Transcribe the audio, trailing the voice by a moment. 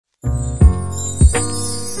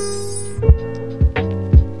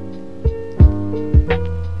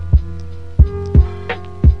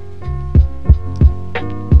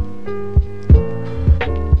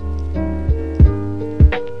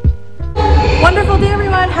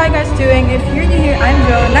everyone, how you guys doing? If you're new here, I'm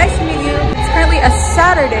Jo. Nice to meet you. It's currently a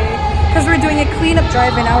Saturday because we're doing a cleanup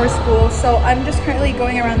drive in our school. So I'm just currently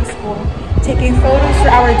going around the school taking photos for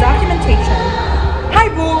our documentation. Hi,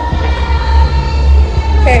 boo.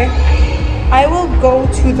 Okay, I will go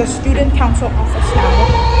to the student council office now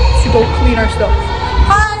to go clean our stuff.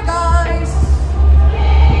 Hi, guys.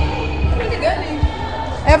 What are you getting?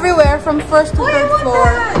 Everywhere from first to third floor.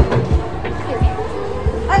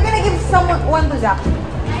 I'm gonna give someone one to Zach.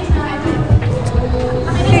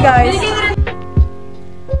 Hey guys.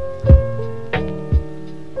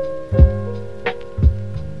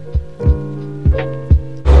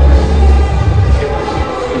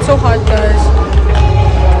 It's so hot, guys.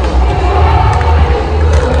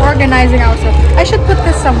 I'm organizing our stuff. I should put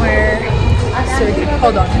this somewhere. Seriously,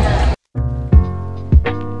 hold on.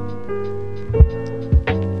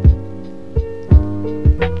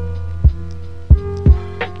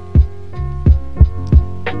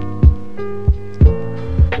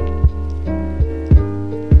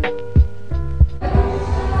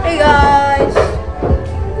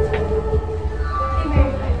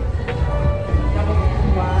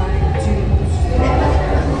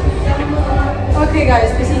 Okay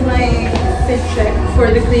guys, this is my fit check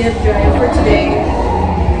for the cleanup drive for today.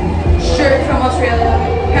 Shirt from Australia,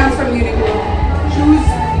 pants from Uniqlo, shoes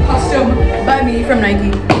custom by me from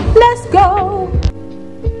Nike. Let's go!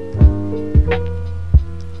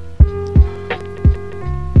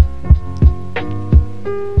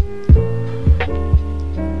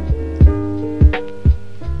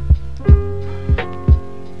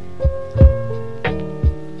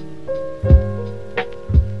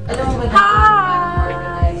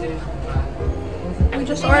 We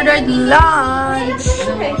just ordered lunch.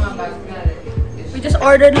 We just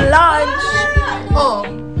ordered lunch. Oh.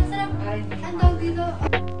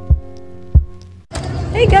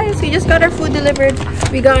 Hey guys, we just got our food delivered.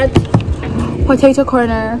 We got potato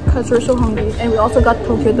corner because we're so hungry. And we also got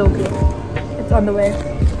Tokyo. It's on the way.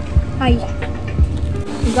 Hi.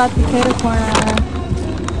 We got potato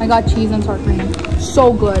corner. I got cheese and sour cream.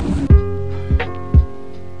 So good.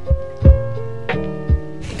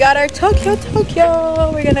 Got our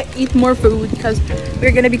Tokyo. We're gonna eat more food because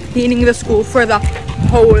we're gonna be cleaning the school for the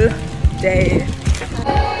whole day.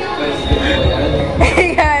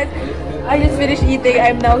 Hey guys, I just finished eating.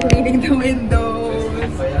 I'm now cleaning the windows.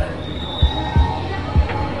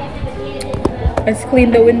 Let's clean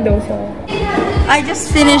the windows. I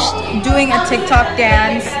just finished doing a TikTok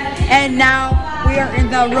dance and now we are in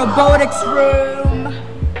the robotics room.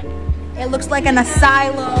 It looks like an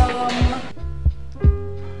asylum.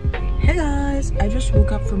 Hey guys, I just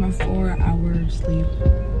woke up from a 4-hour sleep.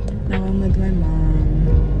 Now I'm with my mom.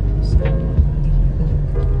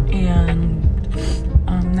 And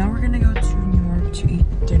now we're gonna go to New York to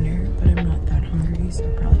eat dinner, but I'm not that hungry, so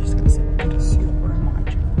I'm probably just gonna sit and get a soup or a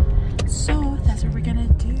matcha. So that's what we're gonna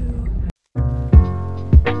do.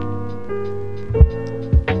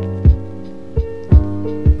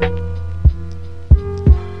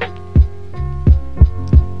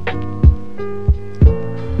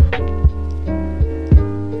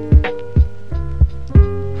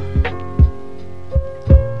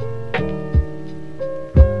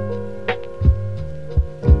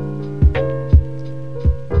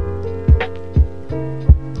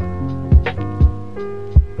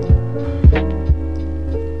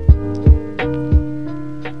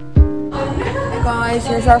 Guys,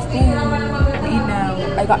 here's our food. We eat now.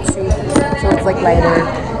 I got soup, so it's like lighter.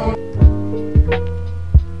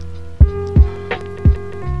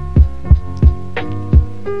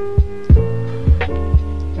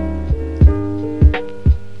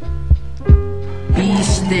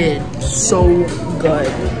 Beasted. So good.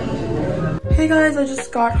 Hey guys, I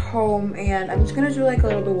just got home and I'm just gonna do like a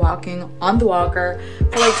little bit walking on the walker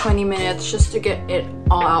for like 20 minutes just to get it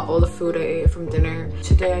all out, all the food I ate from dinner.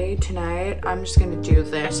 Tonight, I'm just gonna do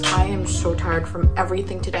this. I am so tired from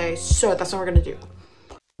everything today, so that's what we're gonna do.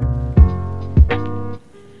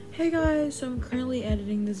 Hey guys, so I'm currently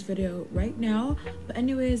editing this video right now, but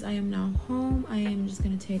anyways, I am now home. I am just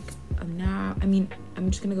gonna take a nap.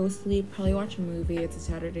 I'm just gonna go sleep, probably watch a movie. It's a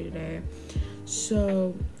Saturday today,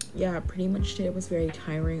 so yeah, pretty much today was very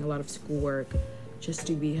tiring. A lot of schoolwork just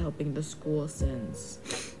to be helping the school since.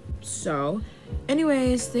 So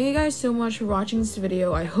anyways, thank you guys so much for watching this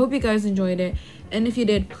video. I hope you guys enjoyed it, and if you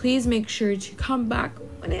did, please make sure to come back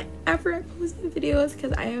whenever I post the videos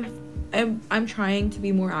because I'm trying to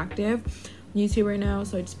be more active on YouTube right now.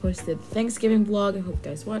 So I just posted the Thanksgiving vlog. I hope you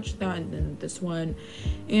guys watched that, and then this one,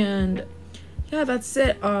 and yeah, that's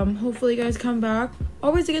it. Hopefully you guys come back.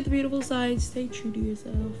 Always to get the beautiful side. Stay true to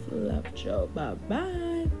yourself. Love, Joe. Bye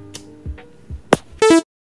bye.